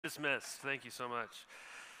Dismissed. Thank you so much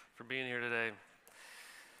for being here today.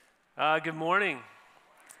 Good morning.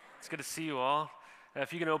 It's good to see you all.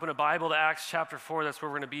 If you can open a Bible to Acts chapter 4, that's where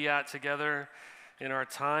we're going to be at together in our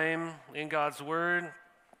time in God's Word.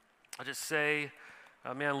 I'll just say,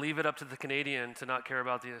 man, leave it up to the Canadian to not care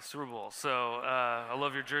about the Super Bowl. So I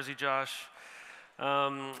love your jersey, Josh.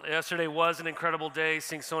 Yesterday was an incredible day,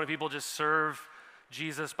 seeing so many people just serve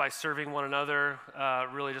Jesus by serving one another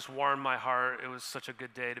really just warmed my heart. It was such a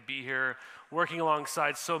good day to be here working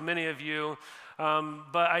alongside so many of you.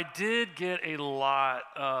 But I did get a lot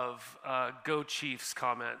of Go Chiefs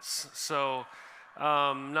comments, so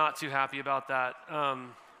not too happy about that.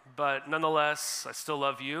 But nonetheless, I still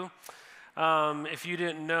love you. If you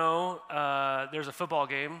didn't know, there's a football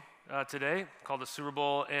game today called the Super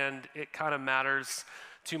Bowl, and it kind of matters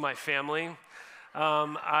to my family.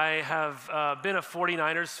 I have been a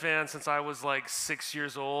 49ers fan since I was like 6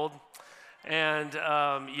 years old. And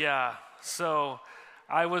so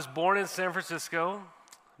I was born in San Francisco,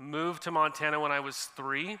 moved to Montana when I was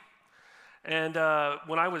 3. And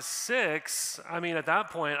when I was 6, at that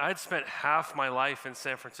point, I'd spent half my life in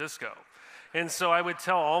San Francisco. And so I would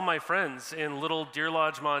tell all my friends in Little Deer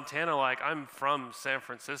Lodge, Montana, like, I'm from San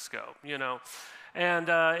Francisco, you know. And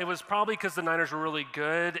it was probably because the Niners were really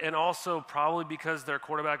good, and also probably because their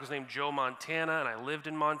quarterback was named Joe Montana, and I lived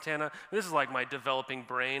in Montana. This is like my developing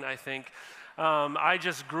brain, I think. I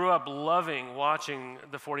just grew up loving watching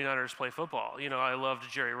the 49ers play football. You know, I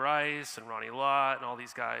loved Jerry Rice and Ronnie Lott and all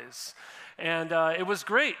these guys. And it was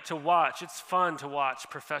great to watch. It's fun to watch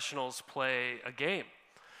professionals play a game.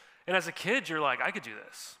 And as a kid, you're like, I could do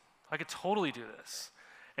this. I could totally do this.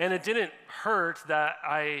 And it didn't hurt that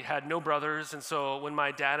I had no brothers, and so when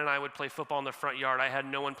my dad and I would play football in the front yard, I had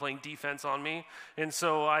no one playing defense on me, and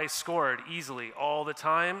so I scored easily all the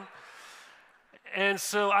time. And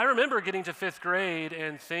so I remember getting to 5th grade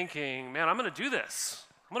and thinking, man, I'm going to do this.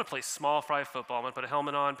 I'm going to play small fry football. I'm going to put a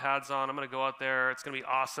helmet on, pads on. I'm going to go out there. It's going to be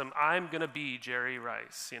awesome. I'm going to be Jerry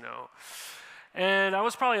Rice, you know. And I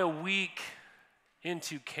was probably a week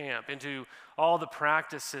into camp, into all the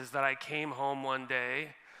practices, that I came home one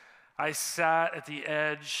day. I sat at the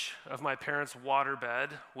edge of my parents'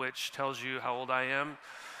 waterbed, which tells you how old I am.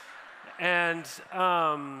 And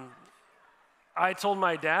I told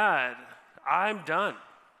my dad, I'm done.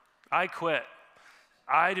 I quit.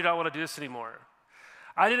 I do not want to do this anymore.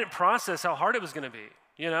 I didn't process how hard it was going to be.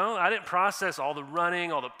 You know, I didn't process all the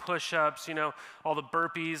running, all the push-ups, you know, all the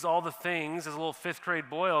burpees, all the things. As a little 5th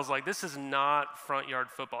grade boy, I was like, this is not front yard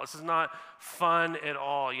football. This is not fun at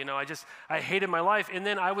all. You know, I hated my life. And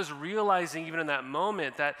then I was realizing even in that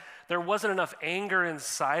moment that there wasn't enough anger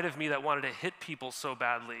inside of me that wanted to hit people so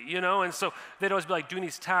badly, you know? And so they'd always be like doing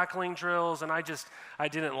these tackling drills, and I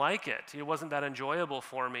didn't like it. It wasn't that enjoyable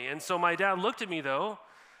for me. And so my dad looked at me, though,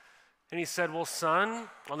 and he said, well, son,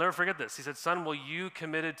 I'll never forget this. He said, son, well, you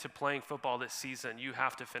committed to playing football this season. You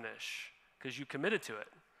have to finish because you committed to it.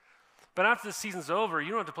 But after the season's over, you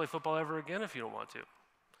don't have to play football ever again if you don't want to.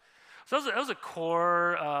 So that was a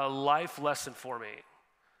core life lesson for me.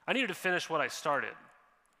 I needed to finish what I started.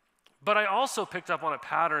 But I also picked up on a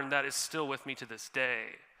pattern that is still with me to this day.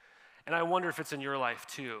 And I wonder if it's in your life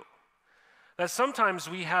too. That sometimes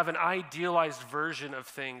we have an idealized version of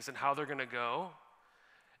things and how they're going to go.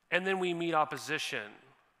 And then we meet opposition,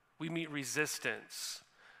 we meet resistance,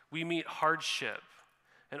 we meet hardship,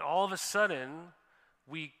 and all of a sudden,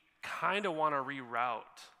 we kind of want to reroute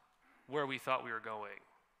where we thought we were going.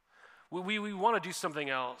 We want to do something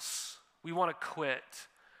else. We want to quit.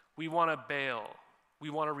 We want to bail. We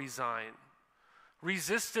want to resign.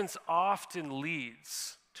 Resistance often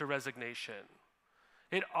leads to resignation.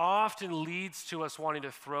 It often leads to us wanting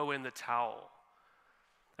to throw in the towel.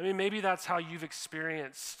 Maybe that's how you've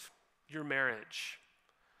experienced your marriage.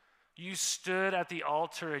 You stood at the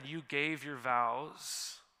altar and you gave your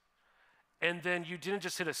vows, and then you didn't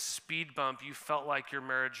just hit a speed bump, you felt like your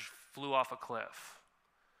marriage flew off a cliff.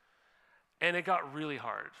 And it got really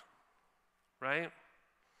hard, right?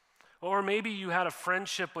 Or maybe you had a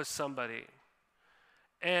friendship with somebody,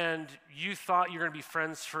 and you thought you were going to be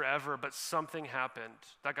friends forever, but something happened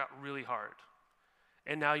that got really hard,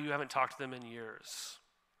 and now you haven't talked to them in years.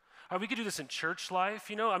 We could do this in church life,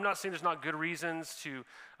 you know. I'm not saying there's not good reasons to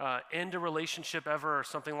end a relationship ever or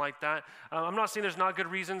something like that. I'm not saying there's not good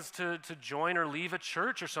reasons to join or leave a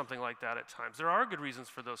church or something like that at times. There are good reasons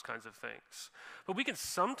for those kinds of things. But we can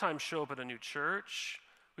sometimes show up at a new church.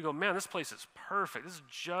 We go, man, this place is perfect. This is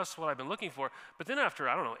just what I've been looking for. But then after,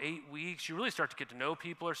 8 weeks, you really start to get to know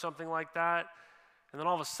people or something like that. And then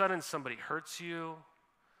all of a sudden somebody hurts you.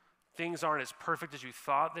 Things aren't as perfect as you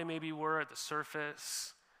thought they maybe were at the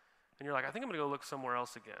surface. and you're like, I think I'm going to go look somewhere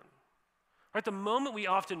else again. Right? The moment we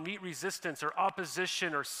often meet resistance or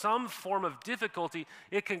opposition or some form of difficulty,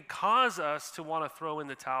 it can cause us to want to throw in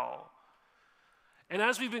the towel. And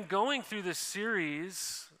as we've been going through this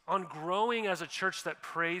series on growing as a church that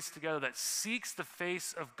prays together, that seeks the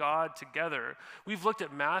face of God together, we've looked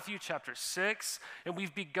at Matthew chapter 6, and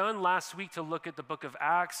we've begun last week to look at the book of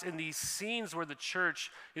Acts in these scenes where the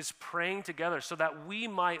church is praying together so that we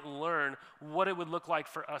might learn what it would look like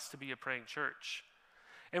for us to be a praying church.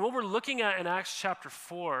 And what we're looking at in Acts chapter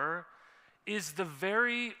 4 is the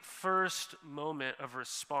very first moment of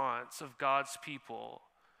response of God's people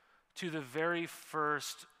to the very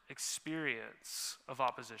first experience of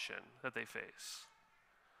opposition that they face.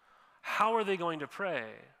 How are they going to pray?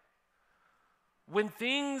 When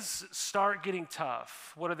things start getting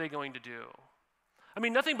tough, what are they going to do? I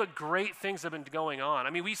mean, nothing but great things have been going on. I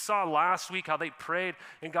mean, we saw last week how they prayed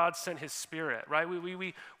and God sent his Spirit, right?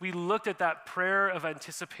 We looked at that prayer of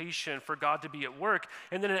anticipation for God to be at work.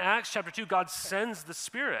 And then in Acts chapter 2, God sends the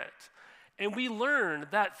Spirit. And we learned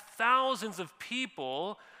that thousands of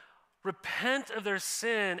people repent of their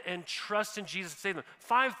sin and trust in Jesus to save them.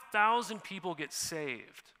 5,000 people get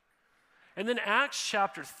saved. And then Acts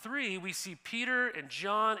chapter 3, we see Peter and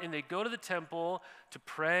John, and they go to the temple to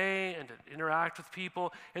pray and to interact with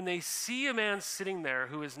people, and they see a man sitting there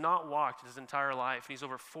who has not walked his entire life, and he's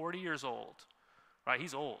over 40 years old, right?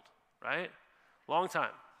 He's old, right? Long time.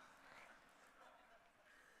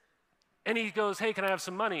 And he goes, hey, can I have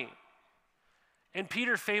some money? And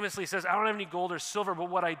Peter famously says, I don't have any gold or silver, but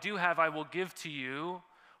what I do have I will give to you.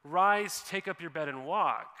 Rise, take up your bed, and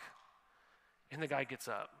walk. And the guy gets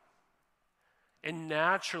up. And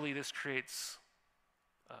naturally, this creates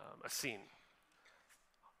a scene.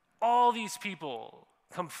 All these people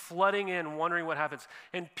come flooding in, wondering what happens.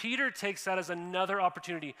 And Peter takes that as another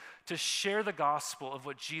opportunity to share the gospel of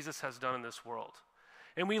what Jesus has done in this world.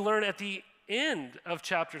 And we learn at the end of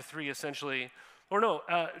chapter 3, essentially,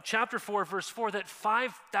 chapter 4, verse 4, that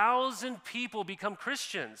 5,000 people become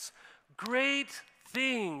Christians. Great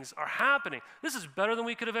things are happening. This is better than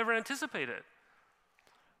we could have ever anticipated.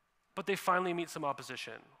 But they finally meet some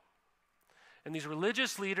opposition. And these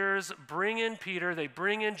religious leaders bring in Peter, they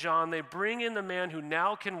bring in John, they bring in the man who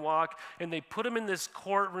now can walk, and they put him in this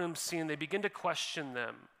courtroom scene. They begin to question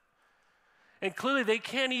them. And clearly they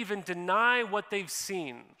can't even deny what they've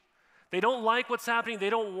seen. They don't like what's happening. They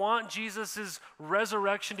don't want Jesus'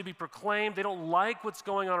 resurrection to be proclaimed. They don't like what's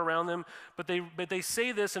going on around them. But they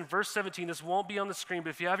say this in verse 17. This won't be on the screen,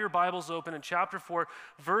 but if you have your Bibles open in chapter 4,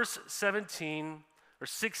 verse 17 or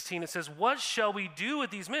 16, it says, what shall we do with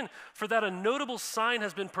these men? For that a notable sign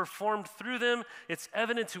has been performed through them. It's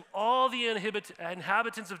evident to all the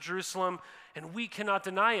inhabitants of Jerusalem, and we cannot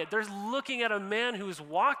deny it. They're looking at a man who is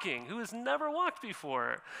walking, who has never walked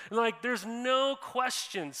before. And like, there's no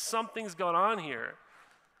question something's going on here.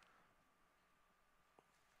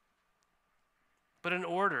 But in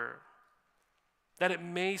order that it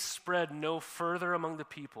may spread no further among the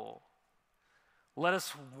people, let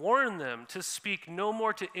us warn them to speak no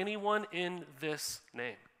more to anyone in this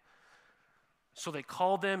name. So they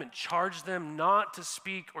called them and charged them not to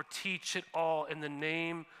speak or teach at all in the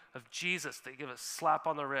name of Jesus. They give a slap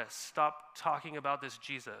on the wrist. Stop talking about this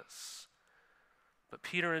Jesus. But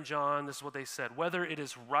Peter and John, this is what they said. Whether it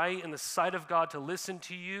is right in the sight of God to listen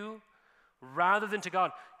to you rather than to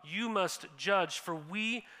God, you must judge, for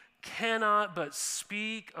we cannot but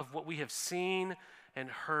speak of what we have seen and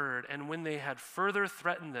heard. And when they had further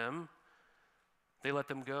threatened them, they let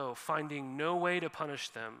them go, finding no way to punish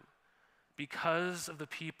them because of the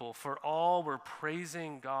people, for all were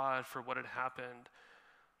praising God for what had happened.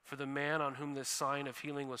 For the man on whom this sign of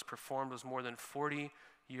healing was performed was more than 40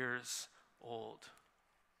 years old.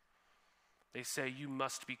 They say, you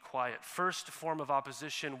must be quiet. First form of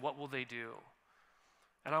opposition, what will they do?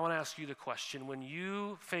 And I want to ask you the question, when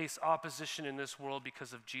you face opposition in this world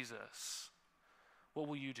because of Jesus, what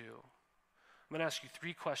will you do? I'm going to ask you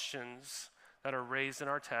 3 questions that are raised in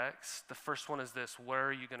our text. The first one is this: where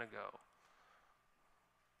are you going to go?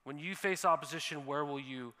 When you face opposition, where will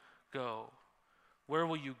you go? Where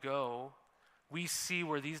will you go? We see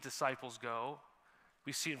where these disciples go.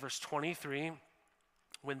 We see in verse 23,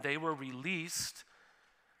 when they were released,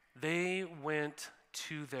 they went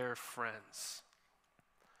to their friends.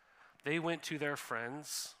 They went to their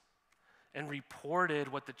friends and reported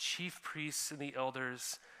what the chief priests and the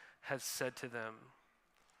elders had said to them.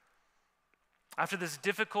 After this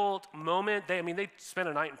difficult moment, they spent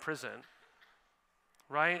a night in prison,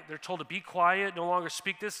 right? They're told to be quiet, no longer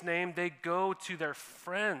speak this name. They go to their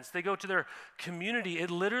friends. They go to their community. It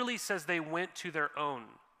literally says they went to their own.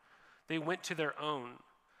 They went to their own.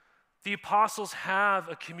 The apostles have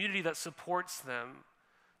a community that supports them.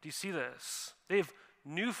 Do you see this? They have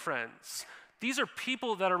new friends. These are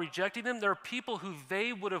people that are rejecting them. They're people who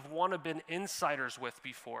they would have wanted to been insiders with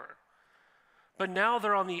before. But now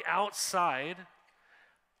they're on the outside,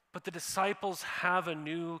 but the disciples have a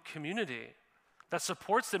new community that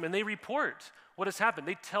supports them, and they report what has happened.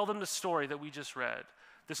 They tell them the story that we just read.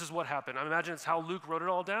 This is what happened. I imagine it's how Luke wrote it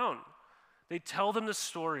all down. They tell them the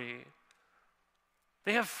story.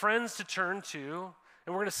 They have friends to turn to,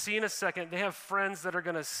 and we're going to see in a second, they have friends that are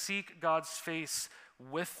going to seek God's face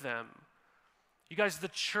with them. You guys, the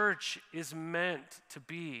church is meant to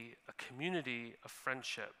be a community of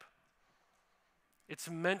friendship. It's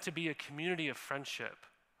meant to be a community of friendship.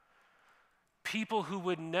 People who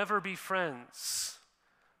would never be friends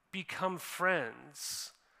become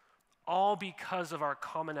friends, all because of our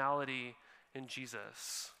commonality in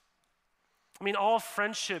Jesus. I mean, all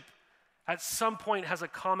friendship at some point has a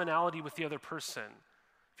commonality with the other person.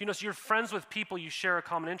 If you notice, you're friends with people you share a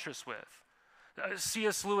common interest with.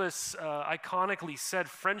 C.S. Lewis iconically said,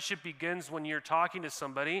 friendship begins when you're talking to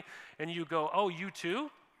somebody and you go, oh, you too?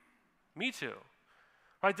 Me too.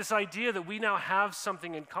 Right, this idea that we now have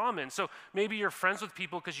something in common. So maybe you're friends with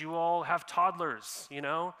people because you all have toddlers, you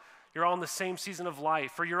know? You're all in the same season of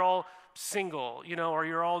life, or you're all single, you know, or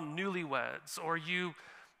you're all newlyweds, or you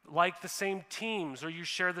like the same teams, or you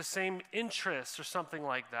share the same interests or something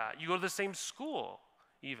like that. You go to the same school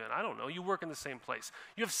even. I don't know. You work in the same place.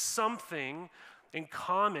 You have something in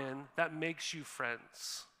common that makes you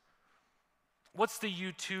friends. What's the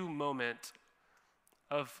you too moment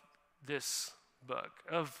of this book,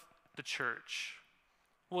 of the church?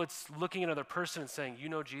 Well, it's looking at another person and saying, you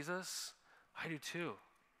know Jesus? I do too.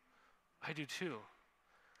 I do too.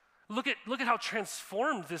 Look at how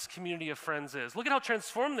transformed this community of friends is. Look at how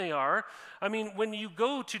transformed they are. I mean, when you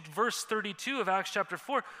go to verse 32 of Acts chapter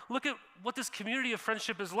 4, look at what this community of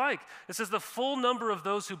friendship is like. It says, the full number of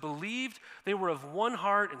those who believed, they were of one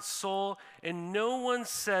heart and soul, and no one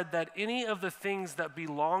said that any of the things that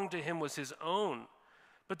belonged to him was his own.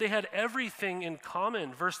 But they had everything in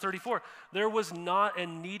common. Verse 34, there was not a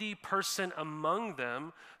needy person among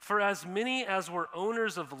them, for as many as were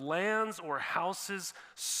owners of lands or houses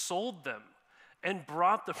sold them and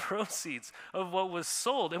brought the proceeds of what was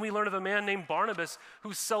sold. And we learn of a man named Barnabas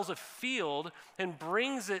who sells a field and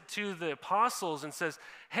brings it to the apostles and says,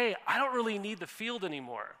 hey, I don't really need the field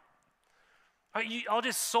anymore. I'll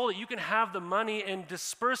just sold it. You can have the money and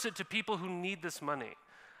disperse it to people who need this money.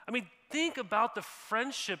 I mean, think about the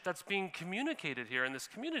friendship that's being communicated here in this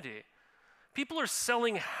community. People are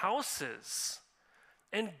selling houses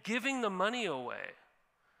and giving the money away.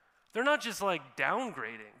 They're not just like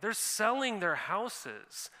downgrading. They're selling their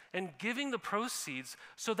houses and giving the proceeds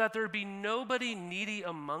so that there be nobody needy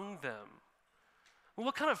among them.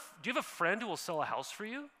 Well, do you have a friend who will sell a house for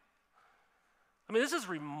you? I mean, this is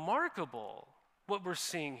remarkable what we're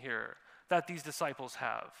seeing here that these disciples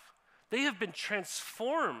have. They have been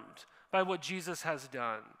transformed by what Jesus has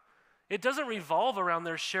done. It doesn't revolve around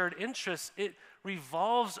their shared interests. It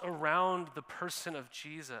revolves around the person of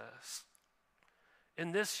Jesus.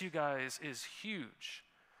 And this, you guys, is huge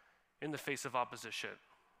in the face of opposition.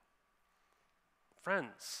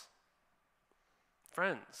 Friends.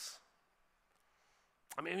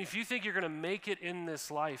 I mean, if you think you're going to make it in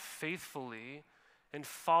this life faithfully and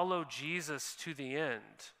follow Jesus to the end,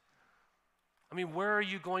 I mean, where are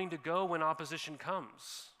you going to go when opposition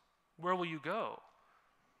comes? Where will you go?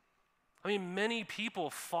 I mean, many people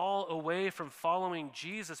fall away from following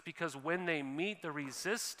Jesus because when they meet the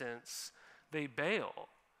resistance, they bail.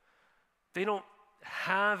 They don't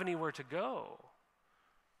have anywhere to go.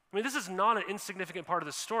 I mean, this is not an insignificant part of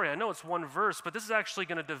the story. I know it's one verse, but this is actually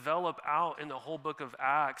going to develop out in the whole book of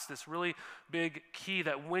Acts, this really big key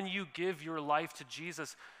that when you give your life to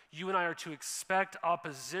Jesus, you and I are to expect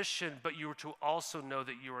opposition, but you are to also know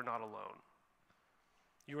that you are not alone.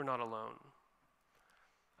 You are not alone.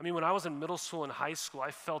 I mean, when I was in middle school and high school,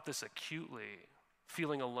 I felt this acutely,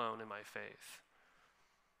 feeling alone in my faith.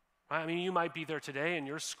 Right? I mean, you might be there today in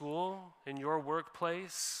your school, in your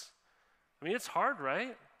workplace. I mean, it's hard, right?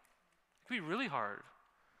 It can be really hard.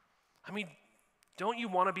 I mean, don't you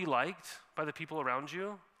want to be liked by the people around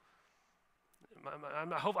you?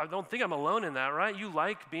 I don't think I'm alone in that, right? You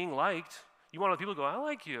like being liked. You want other people to go, I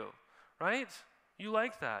like you, right? You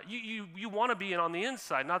like that. You want to be on the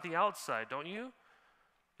inside, not the outside, don't you?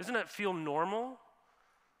 Doesn't that feel normal?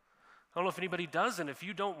 I don't know if anybody does, and if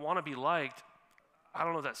you don't want to be liked, I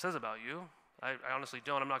don't know what that says about you. I honestly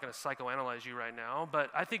don't. I'm not going to psychoanalyze you right now, but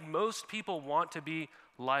I think most people want to be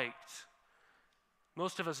liked.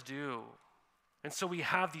 Most of us do. And so we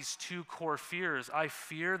have these two core fears. I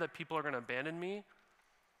fear that people are going to abandon me,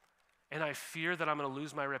 and I fear that I'm going to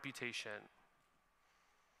lose my reputation.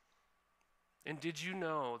 And did you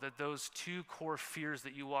know that those two core fears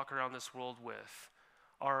that you walk around this world with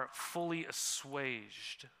are fully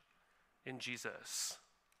assuaged in Jesus?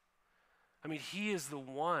 I mean, he is the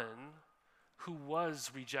one who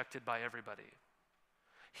was rejected by everybody.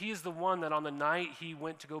 He is the one that on the night he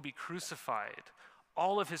went to go be crucified,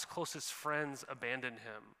 all of his closest friends abandoned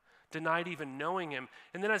him, denied even knowing him.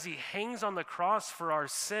 And then as he hangs on the cross for our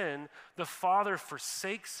sin, the Father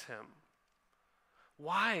forsakes him.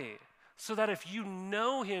 Why? So that if you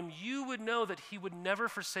know him, you would know that he would never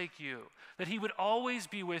forsake you, that he would always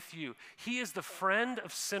be with you. He is the friend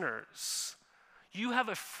of sinners. You have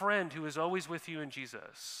a friend who is always with you in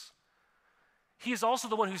Jesus. He is also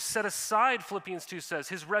the one who set aside, Philippians 2 says,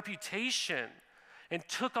 his reputation and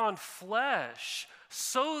took on flesh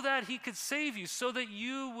so that he could save you, so that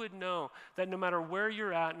you would know that no matter where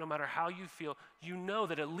you're at, no matter how you feel, you know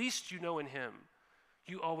that at least you know in him,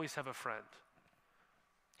 you always have a friend.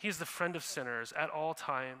 He is the friend of sinners at all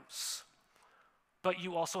times. But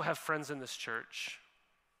you also have friends in this church.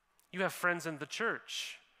 You have friends in the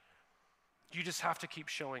church. You just have to keep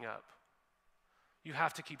showing up. You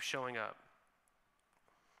have to keep showing up.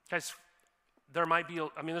 Guys,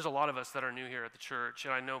 there's a lot of us that are new here at the church,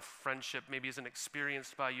 and I know friendship maybe isn't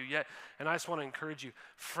experienced by you yet, and I just want to encourage you,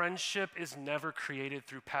 friendship is never created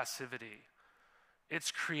through passivity.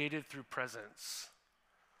 It's created through presence.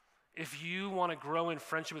 If you want to grow in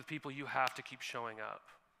friendship with people, you have to keep showing up.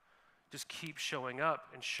 Just keep showing up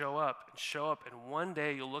and show up and show up, and one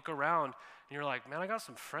day you'll look around and you're like, man, I got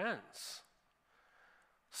some friends.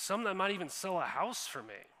 Some that might even sell a house for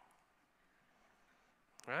me.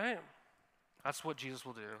 Right? That's what Jesus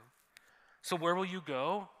will do. So where will you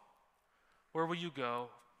go? Where will you go?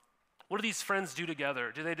 What do these friends do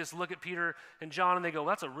together? Do they just look at Peter and John and they go,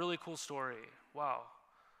 that's a really cool story. Wow,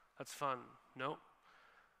 that's fun. Nope.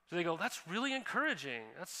 Do they go, that's really encouraging.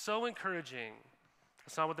 That's so encouraging.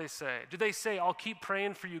 That's not what they say. Do they say, I'll keep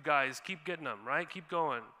praying for you guys. Keep getting them, right? Keep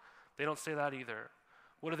going. They don't say that either.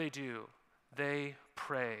 What do? They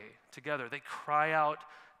pray together. They cry out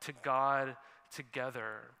to God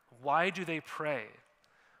together. Why do they pray?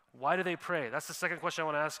 Why do they pray? That's the second question I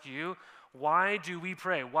want to ask you. Why do we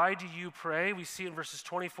pray? Why do you pray? We see it in verses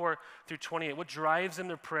 24 through 28. What drives them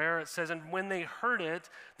to prayer? It says, and when they heard it,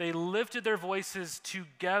 they lifted their voices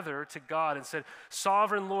together to God and said,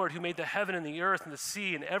 Sovereign Lord, who made the heaven and the earth and the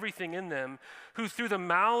sea and everything in them, who through the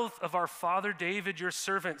mouth of our father David, your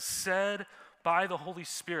servant, said by the Holy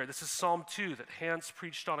Spirit. This is Psalm 2 that Hans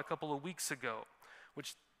preached on a couple of weeks ago,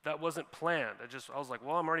 which that wasn't planned. I was like,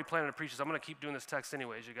 well, I'm already planning to preach this. I'm going to keep doing this text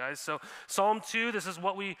anyways, you guys. So Psalm 2, this is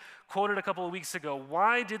what we quoted a couple of weeks ago.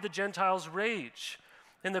 Why did the Gentiles rage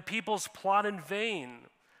and the peoples plot in vain?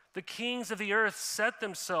 The kings of the earth set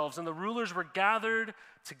themselves and the rulers were gathered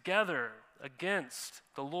together against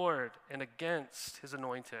the Lord and against his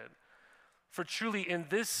anointed. For truly in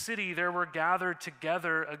this city there were gathered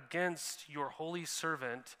together against your holy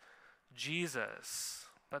servant, Jesus.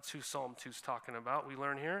 That's who Psalm 2 is talking about, we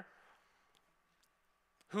learn here.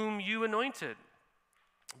 Whom you anointed,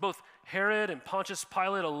 both Herod and Pontius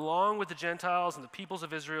Pilate, along with the Gentiles and the peoples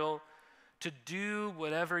of Israel, to do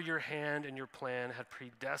whatever your hand and your plan had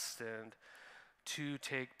predestined to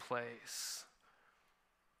take place.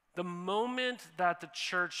 The moment that the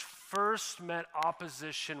church first met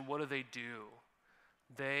opposition, what do?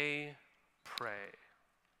 They pray.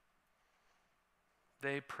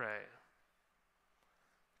 They pray.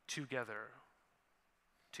 Together.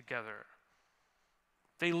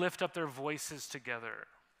 They lift up their voices together.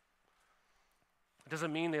 It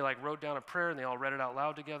doesn't mean they wrote down a prayer and they all read it out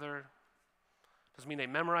loud together. It doesn't mean they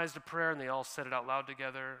memorized a prayer and they all said it out loud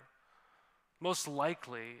together. Most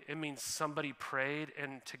likely, it means somebody prayed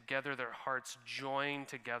and together their hearts joined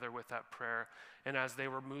together with that prayer. And as they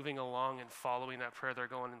were moving along and following that prayer, they're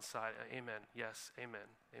going inside, amen, yes, amen,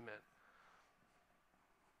 amen.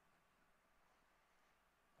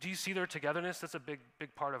 Do you see their togetherness? That's a big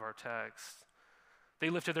part of our text. They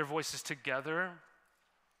lifted their voices together.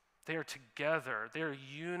 They are together. They are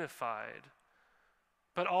unified.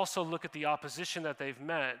 But also look at the opposition that they've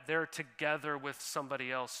met. They're together with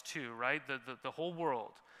somebody else too, right? The whole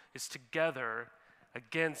world is together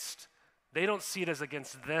against, they don't see it as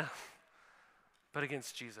against them, but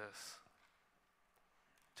against Jesus.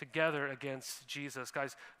 Together against Jesus.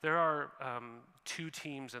 Guys, there are two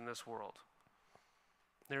teams in this world.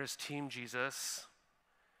 There is Team Jesus,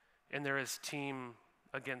 and there is Team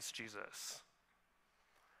against Jesus.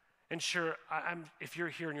 And sure, if you're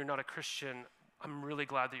here and you're not a Christian, I'm really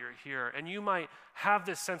glad that you're here. And you might have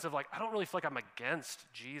this sense of like, I don't really feel like I'm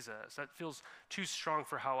against Jesus. That feels too strong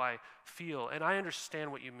for how I feel. And I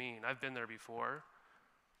understand what you mean. I've been there before.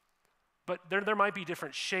 But there might be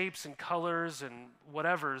different shapes and colors and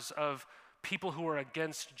whatevers of people who are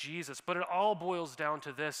against Jesus. But it all boils down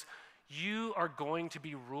to this. You are going to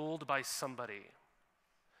be ruled by somebody,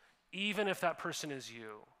 even if that person is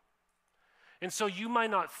you. And so you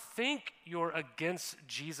might not think you're against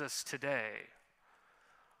Jesus today,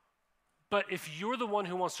 but if you're the one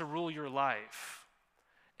who wants to rule your life,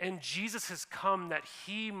 and Jesus has come that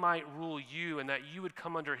he might rule you and that you would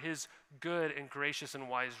come under his good and gracious and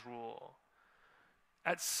wise rule,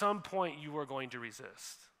 at some point you are going to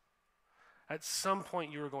resist. At some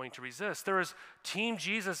point you are going to resist. There is Team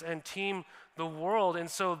Jesus and Team the world, and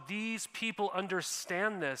so these people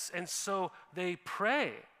understand this, and so they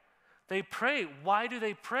pray. They pray. Why do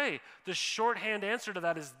they pray? The shorthand answer to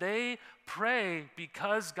that is they pray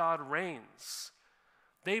because God reigns.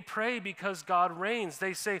 They pray because God reigns.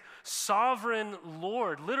 They say, sovereign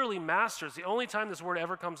Lord, literally masters. The only time this word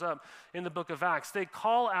ever comes up in the book of Acts. They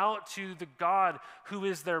call out to the God who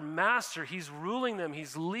is their master. He's ruling them.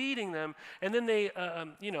 He's leading them. And then they,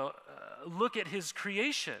 look at his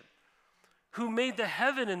creation, who made the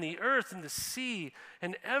heaven and the earth and the sea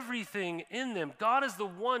and everything in them. God is the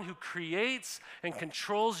one who creates and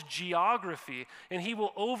controls geography, and he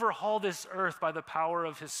will overhaul this earth by the power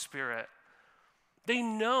of his Spirit. They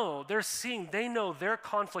know, they know their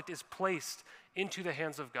conflict is placed into the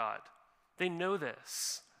hands of God. They know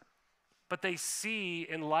this. But they see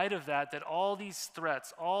in light of that all these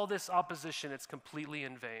threats, all this opposition, it's completely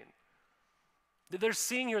in vain. They're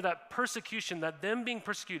seeing here that persecution, that them being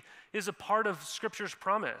persecuted is a part of Scripture's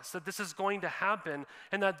promise, that this is going to happen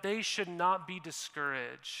and that they should not be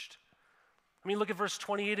discouraged. I mean, look at verse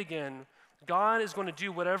 28 again. God is going to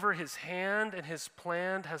do whatever his hand and his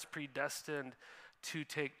plan has predestined to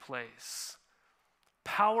take place.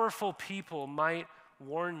 Powerful people might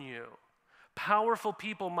warn you. Powerful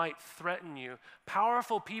people might threaten you.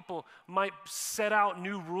 Powerful people might set out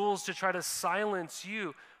new rules to try to silence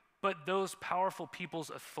you. But those powerful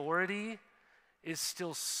people's authority is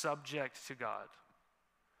still subject to God.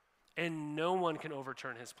 And no one can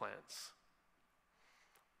overturn his plans.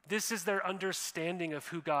 This is their understanding of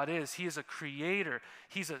who God is. He is a creator.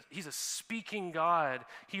 He's a speaking God.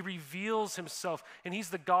 He reveals himself, and he's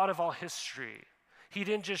the God of all history. He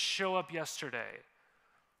didn't just show up yesterday.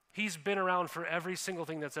 He's been around for every single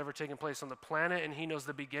thing that's ever taken place on the planet, and he knows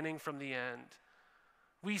the beginning from the end.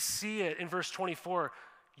 We see it in verse 24.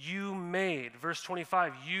 You made. Verse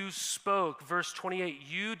 25, you spoke. Verse 28,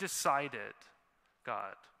 you decided,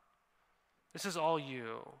 God. This is all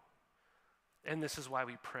you. And this is why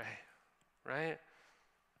we pray, right?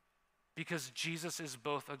 Because Jesus is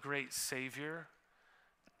both a great Savior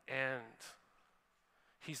and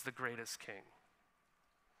he's the greatest King.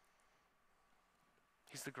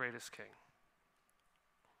 He's the greatest King.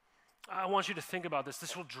 I want you to think about this.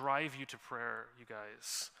 This will drive you to prayer, you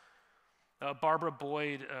guys. Barbara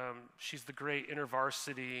Boyd, she's the great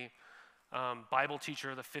InterVarsity Bible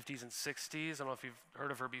teacher of the 50s and 60s. I don't know if you've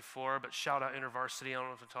heard of her before, but shout out InterVarsity. I don't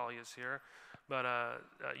know if Natalia is here. But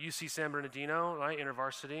UC San Bernardino, right,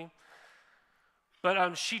 InterVarsity.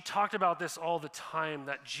 But she talked about this all the time,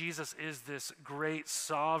 that Jesus is this great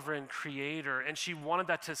sovereign creator, and she wanted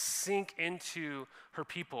that to sink into her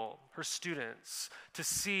people, her students, to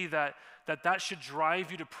see that should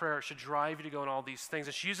drive you to prayer, it should drive you to go in all these things.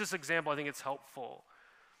 And she used this example, I think it's helpful.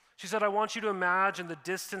 She said, I want you to imagine the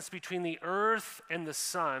distance between the earth and the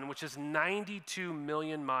sun, which is 92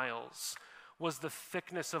 million miles, was the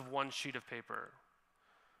thickness of one sheet of paper.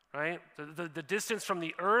 Right? The distance from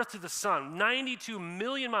the earth to the sun, 92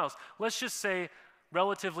 million miles. Let's just say,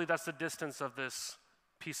 relatively, that's the distance of this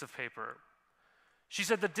piece of paper. She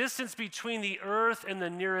said the distance between the earth and the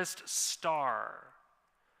nearest star,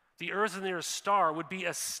 the earth and the nearest star would be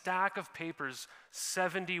a stack of papers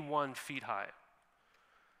 71 feet high.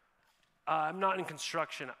 I'm not in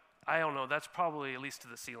construction. I don't know. That's probably at least to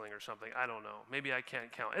the ceiling or something. I don't know. Maybe I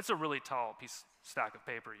can't count. It's a really tall stack of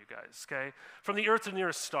paper, you guys, okay? From the earth to the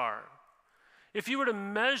nearest star. If you were to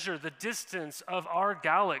measure the distance of our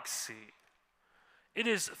galaxy, it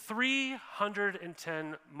is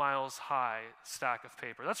 310 miles high stack of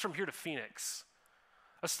paper. That's from here to Phoenix.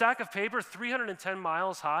 A stack of paper 310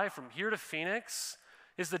 miles high from here to Phoenix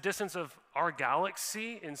is the distance of our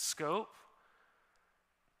galaxy in scope.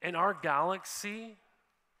 And our galaxy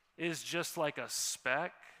is just like a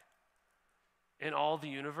speck in all the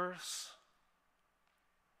universe,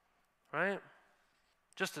 right?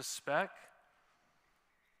 Just a speck.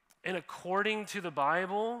 And according to the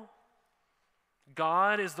Bible,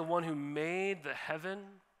 God is the one who made the heaven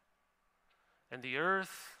and the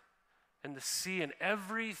earth and the sea and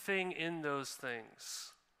everything in those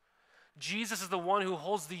things. Jesus is the one who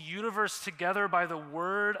holds the universe together by the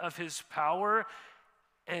word of his power,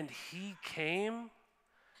 and he came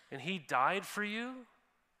and he died for you.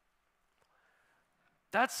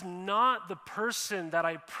 That's not the person that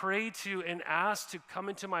I pray to and ask to come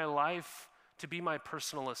into my life to be my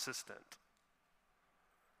personal assistant.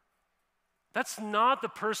 That's not the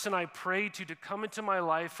person I pray to come into my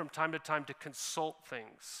life from time to time to consult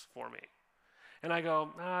things for me. And I go,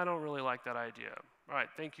 I don't really like that idea. All right,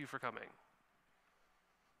 thank you for coming.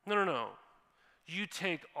 No. You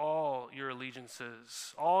take all your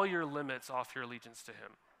allegiances, all your limits off your allegiance to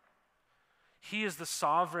him. He is the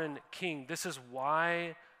sovereign king. This is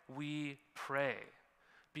why we pray,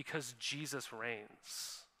 because Jesus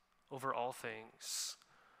reigns over all things.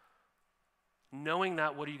 Knowing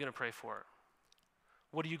that, what are you going to pray for?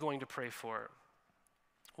 What are you going to pray for?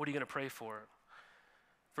 What are you going to pray for?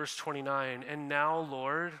 Verse 29, and now,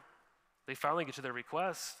 Lord, they finally get to their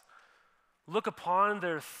request. Look upon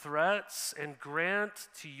their threats and grant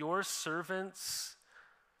to your servants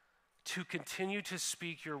to continue to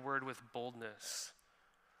speak your word with boldness.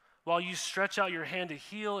 While you stretch out your hand to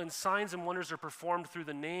heal, and signs and wonders are performed through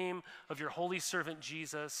the name of your holy servant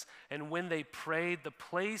Jesus. And when they prayed, the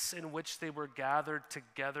place in which they were gathered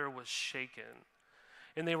together was shaken.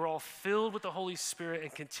 And they were all filled with the Holy Spirit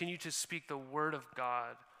and continued to speak the word of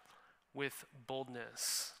God with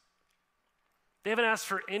boldness. They haven't asked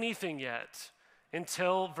for anything yet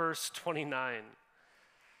until verse 29.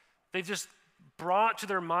 They just brought to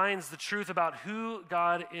their minds the truth about who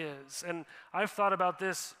God is. And I've thought about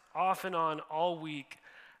this off and on all week.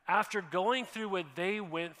 After going through what they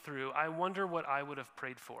went through, I wonder what I would have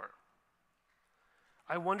prayed for.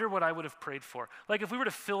 I wonder what I would have prayed for. Like if we were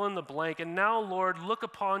to fill in the blank, and now, Lord, look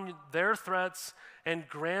upon their threats and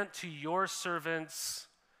grant to your servants,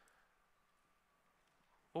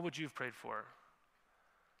 what would you have prayed for?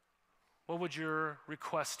 What would your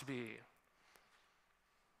request be?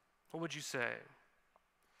 What would you say?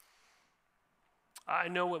 I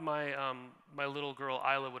know what my little girl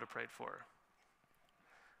Isla would have prayed for.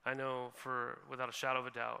 I know without a shadow of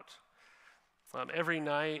a doubt. Every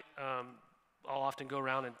night, I'll often go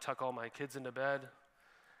around and tuck all my kids into bed,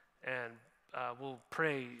 and we'll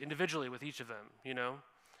pray individually with each of them, you know.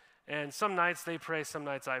 And some nights they pray, some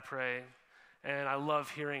nights I pray, and I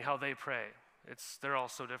love hearing how they pray. They're all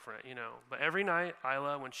so different, you know. But every night,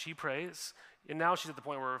 Isla, when she prays, and now she's at the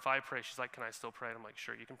point where if I pray, she's like, can I still pray? And I'm like,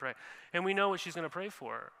 sure, you can pray. And we know what she's going to pray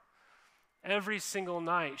for. Every single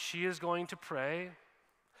night, she is going to pray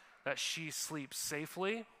that she sleeps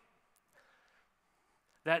safely,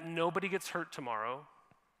 that nobody gets hurt tomorrow,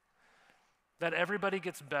 that everybody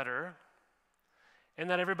gets better,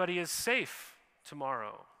 and that everybody is safe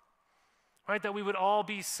tomorrow, right? That we would all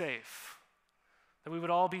be safe, that we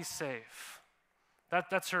would all be safe.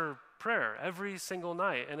 That's her prayer every single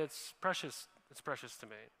night, and it's precious to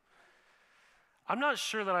me. I'm not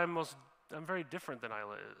sure that I'm very different than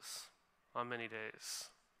Isla is on many days.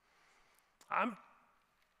 I'm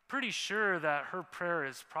pretty sure that her prayer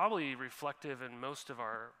is probably reflective in most of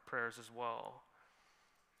our prayers as well.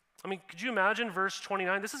 I mean, could you imagine verse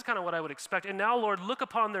 29? This is kind of what I would expect. And now, Lord, look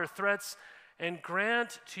upon their threats and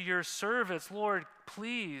grant to your servants, Lord,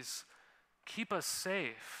 please keep us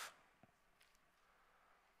safe.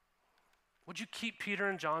 Would you keep Peter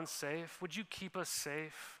and John safe? Would you keep us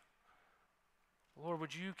safe? Lord,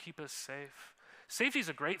 would you keep us safe? Safety is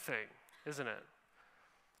a great thing, isn't it?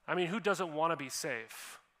 I mean, who doesn't want to be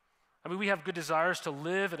safe? I mean, we have good desires to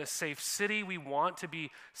live in a safe city. We want to be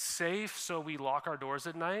safe, so we lock our doors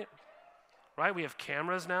at night, right? We have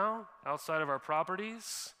cameras now outside of our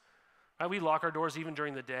properties, right? We lock our doors even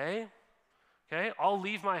during the day, okay? I'll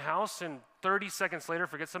leave my house and 30 seconds later,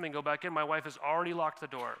 forget something, go back in. My wife has already locked the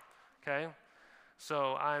door, okay?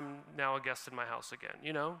 So I'm now a guest in my house again,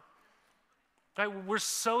 you know? Right? We're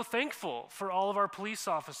so thankful for all of our police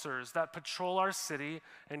officers that patrol our city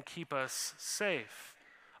and keep us safe.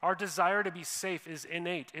 Our desire to be safe is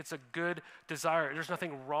innate. It's a good desire. There's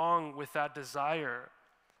nothing wrong with that desire,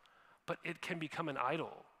 but it can become an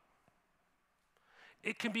idol.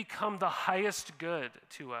 It can become the highest good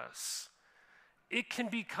to us. It can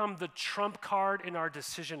become the trump card in our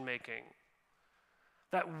decision making,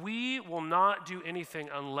 that we will not do anything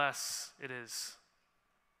unless it is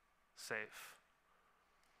safe.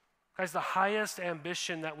 Guys, the highest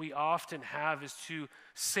ambition that we often have is to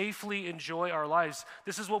safely enjoy our lives.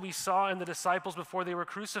 This is what we saw in the disciples before they were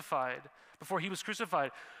crucified, before he was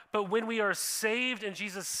crucified. But when we are saved and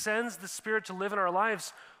Jesus sends the Spirit to live in our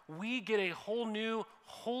lives, we get a whole new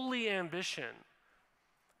holy ambition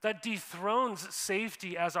that dethrones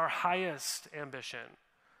safety as our highest ambition.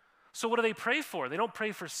 So what do they pray for? They don't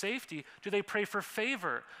pray for safety. Do they pray for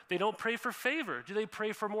favor? They don't pray for favor. Do they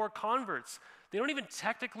pray for more converts? They don't even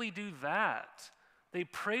technically do that. They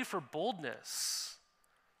pray for boldness.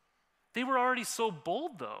 They were already so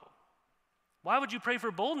bold, though. Why would you pray for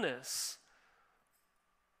boldness?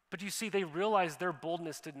 But you see, they realized their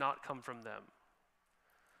boldness did not come from them.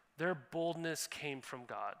 Their boldness came from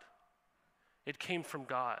God. It came from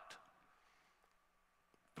God.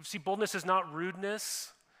 But see, boldness is not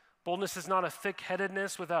rudeness. Boldness is not a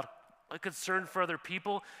thick-headedness without a concern for other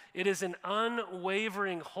people. It is an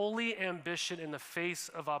unwavering, holy ambition in the face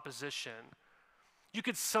of opposition. You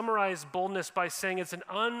could summarize boldness by saying it's an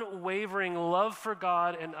unwavering love for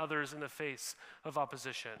God and others in the face of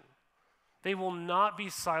opposition. They will not be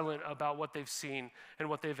silent about what they've seen and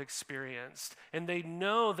what they've experienced. And they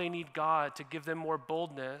know they need God to give them more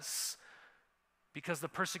boldness because the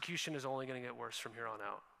persecution is only going to get worse from here on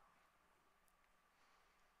out.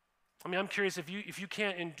 I mean, I'm curious, if you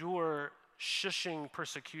can't endure shushing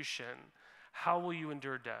persecution, how will you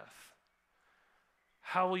endure death?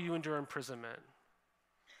 How will you endure imprisonment?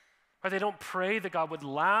 Right? They don't pray that God would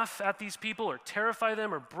laugh at these people or terrify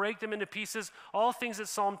them or break them into pieces, all things that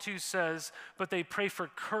Psalm 2 says, but they pray for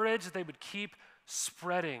courage that they would keep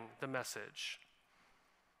spreading the message.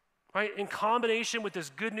 Right? In combination with this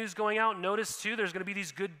good news going out, notice too, there's going to be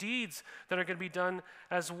these good deeds that are going to be done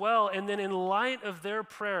as well. And then in light of their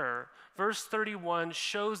prayer, verse 31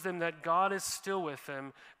 shows them that God is still with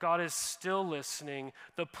them. God is still listening.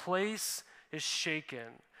 The place is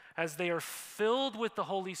shaken as they are filled with the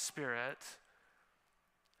Holy Spirit.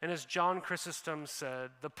 And as John Chrysostom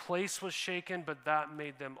said, the place was shaken, but that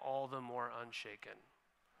made them all the more unshaken.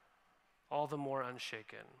 All the more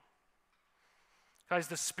unshaken. Guys,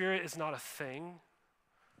 the Spirit is not a thing.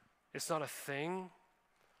 It's not a thing,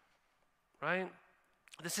 right?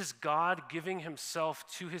 This is God giving himself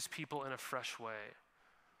to his people in a fresh way.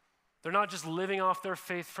 They're not just living off their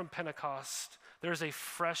faith from Pentecost. There's a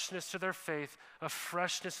freshness to their faith, a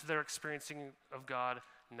freshness to their experiencing of God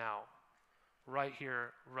now, right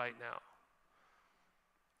here, right now.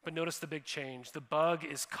 But notice the big change. The bug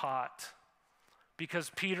is caught because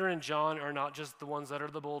Peter and John are not just the ones that are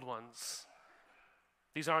the bold ones.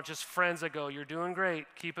 These aren't just friends that go, you're doing great,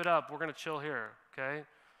 keep it up, we're going to chill here, okay?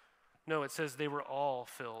 No, it says they were all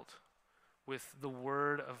filled with the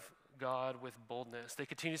word of God with boldness. They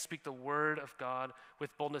continue to speak the word of God with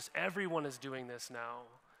boldness. Everyone is doing this now.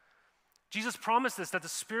 Jesus promised this, that the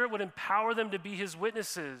Spirit would empower them to be his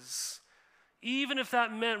witnesses, even if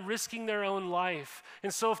that meant risking their own life.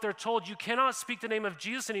 And so if they're told, you cannot speak the name of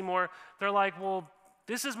Jesus anymore, they're like, well,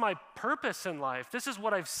 this is my purpose in life. This is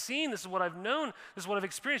what I've seen. This is what I've known. This is what I've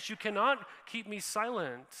experienced. You cannot keep me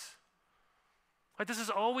silent. Like, this has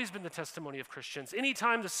always been the testimony of Christians.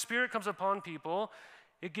 Anytime the Spirit comes upon people,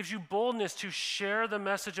 it gives you boldness to share the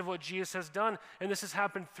message of what Jesus has done. And this has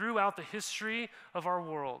happened throughout the history of our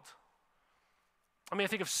world. I mean, I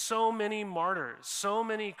think of so many martyrs, so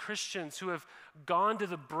many Christians who have gone to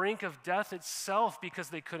the brink of death itself because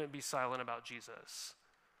they couldn't be silent about Jesus.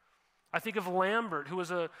 I think of Lambert, who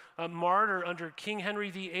was a martyr under King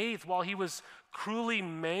Henry VIII while he was cruelly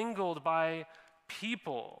mangled by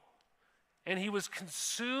people. And he was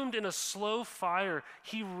consumed in a slow fire.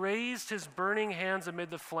 He raised his burning hands amid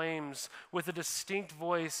the flames with a distinct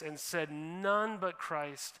voice and said, "None but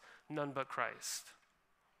Christ, none but Christ."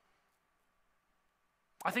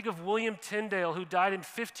 I think of William Tyndale, who died in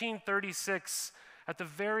 1536 at the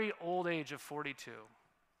very old age of 42.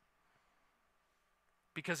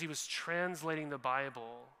 Because he was translating the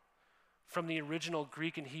Bible from the original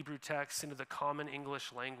Greek and Hebrew text into the common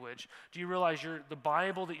English language. Do you realize the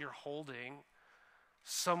Bible that you're holding,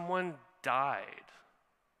 someone died.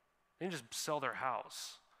 They didn't just sell their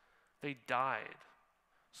house. They died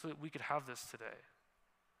so that we could have this today.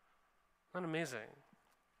 Isn't that amazing?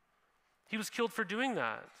 He was killed for doing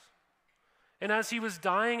that. And as he was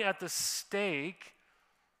dying at the stake,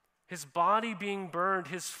 his body being burned,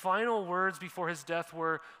 his final words before his death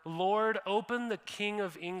were, "Lord, open the King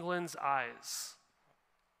of England's eyes."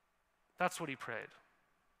 That's what he prayed.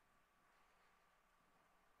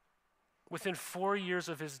 Within 4 years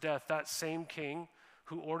of his death, that same king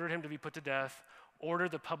who ordered him to be put to death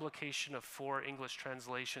ordered the publication of 4 English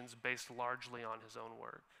translations based largely on his own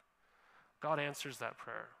work. God answers that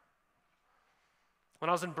prayer. When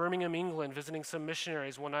I was in Birmingham, England, visiting some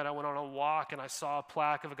missionaries, one night I went on a walk and I saw a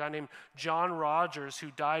plaque of a guy named John Rogers who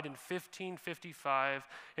died in 1555,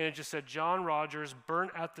 and it just said, "John Rogers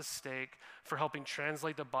burnt at the stake for helping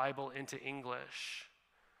translate the Bible into English."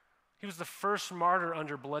 He was the first martyr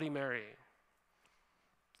under Bloody Mary.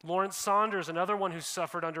 Lawrence Saunders, another one who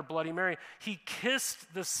suffered under Bloody Mary, he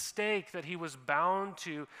kissed the stake that he was bound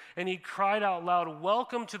to, and he cried out loud,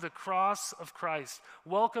 "Welcome to the cross of Christ.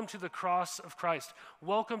 Welcome to the cross of Christ.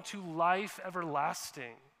 Welcome to life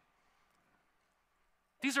everlasting."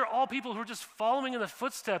 These are all people who are just following in the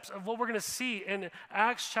footsteps of what we're going to see in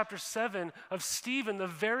Acts chapter 7 of Stephen, the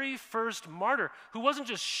very first martyr, who wasn't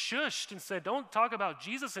just shushed and said, "Don't talk about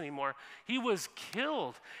Jesus anymore." He was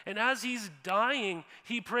killed. And as he's dying,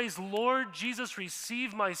 he prays, "Lord Jesus,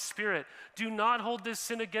 receive my spirit. Do not hold this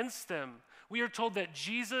sin against them." We are told that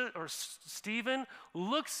Stephen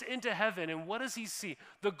looks into heaven, and what does he see?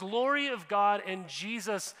 The glory of God and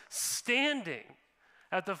Jesus standing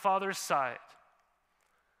at the Father's side.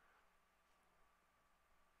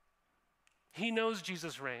 He knows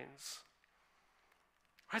Jesus reigns.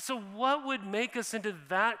 Right, so what would make us into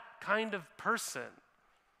that kind of person?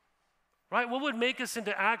 Right? What would make us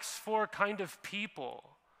into Acts 4 kind of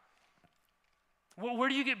people? Where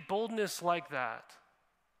do you get boldness like that?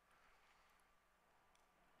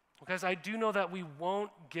 Because I do know that we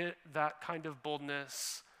won't get that kind of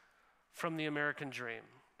boldness from the American dream.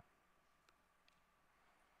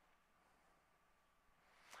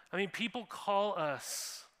 I mean, people call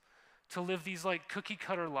us to live these like cookie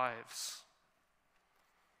cutter lives.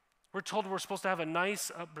 We're told we're supposed to have a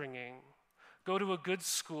nice upbringing, go to a good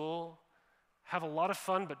school, have a lot of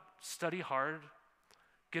fun but study hard,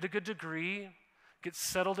 get a good degree, get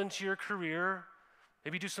settled into your career,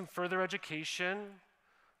 maybe do some further education,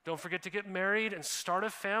 don't forget to get married and start a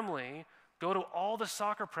family, go to all the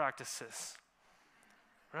soccer practices,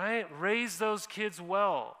 right? Raise those kids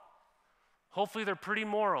well. Hopefully they're pretty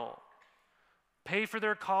moral. Pay for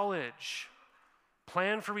their college,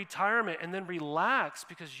 plan for retirement, and then relax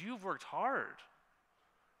because you've worked hard.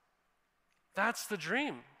 That's the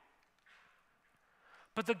dream.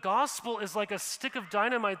 But the gospel is like a stick of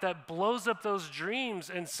dynamite that blows up those dreams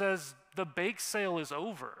and says the bake sale is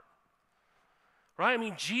over. Right? I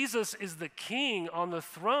mean, Jesus is the king on the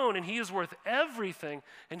throne, and he is worth everything,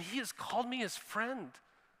 and he has called me his friend.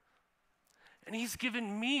 And he's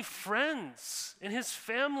given me friends in his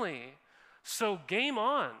family. So game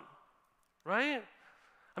on, right?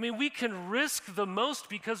 I mean, we can risk the most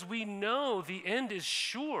because we know the end is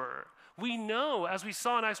sure. We know, as we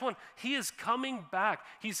saw in Acts 1, he is coming back.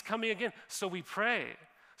 He's coming again. So we pray.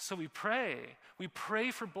 We pray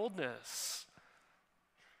for boldness.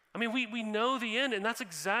 I mean, we know the end, and that's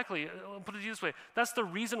exactly, I'll put it this way, that's the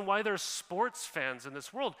reason why there's sports fans in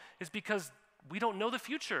this world, is because we don't know the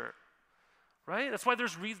future. Right? That's why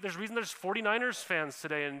there's reason there's 49ers fans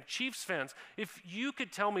today and Chiefs fans. If you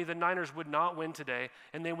could tell me the Niners would not win today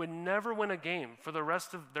and they would never win a game for the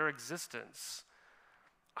rest of their existence,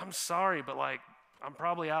 I'm sorry, but like, I'm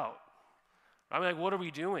probably out. I'm like, what are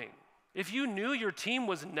we doing? If you knew your team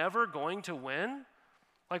was never going to win,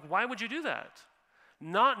 like, why would you do that?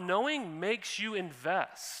 Not knowing makes you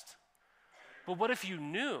invest. But what if you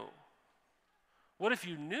knew? What if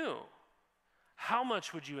you knew? How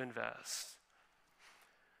much would you invest?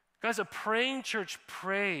 Guys, a praying church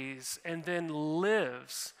prays and then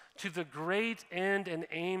lives to the great end and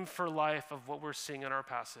aim for life of what we're seeing in our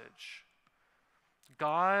passage.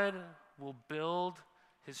 God will build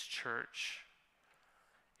his church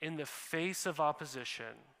in the face of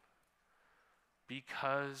opposition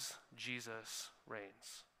because Jesus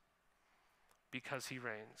reigns. Because he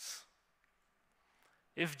reigns.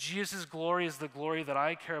 If Jesus' glory is the glory that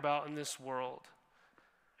I care about in this world,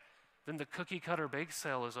 then the cookie cutter bake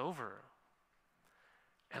sale is over.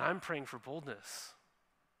 And I'm praying for boldness.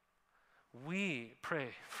 We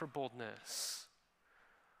pray for boldness.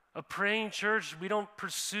 A praying church, we don't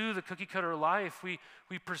pursue the cookie cutter life. We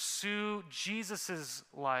pursue Jesus'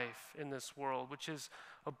 life in this world, which is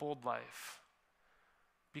a bold life.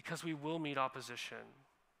 Because we will meet opposition.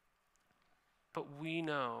 But we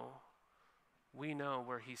know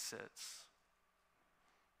where he sits.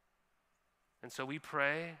 And so we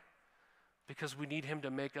pray because we need him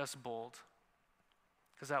to make us bold,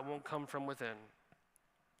 because that won't come from within.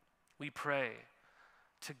 We pray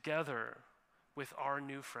together with our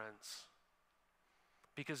new friends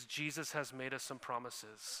because Jesus has made us some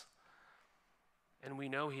promises and we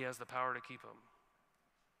know he has the power to keep them.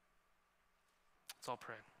 Let's all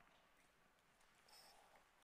pray.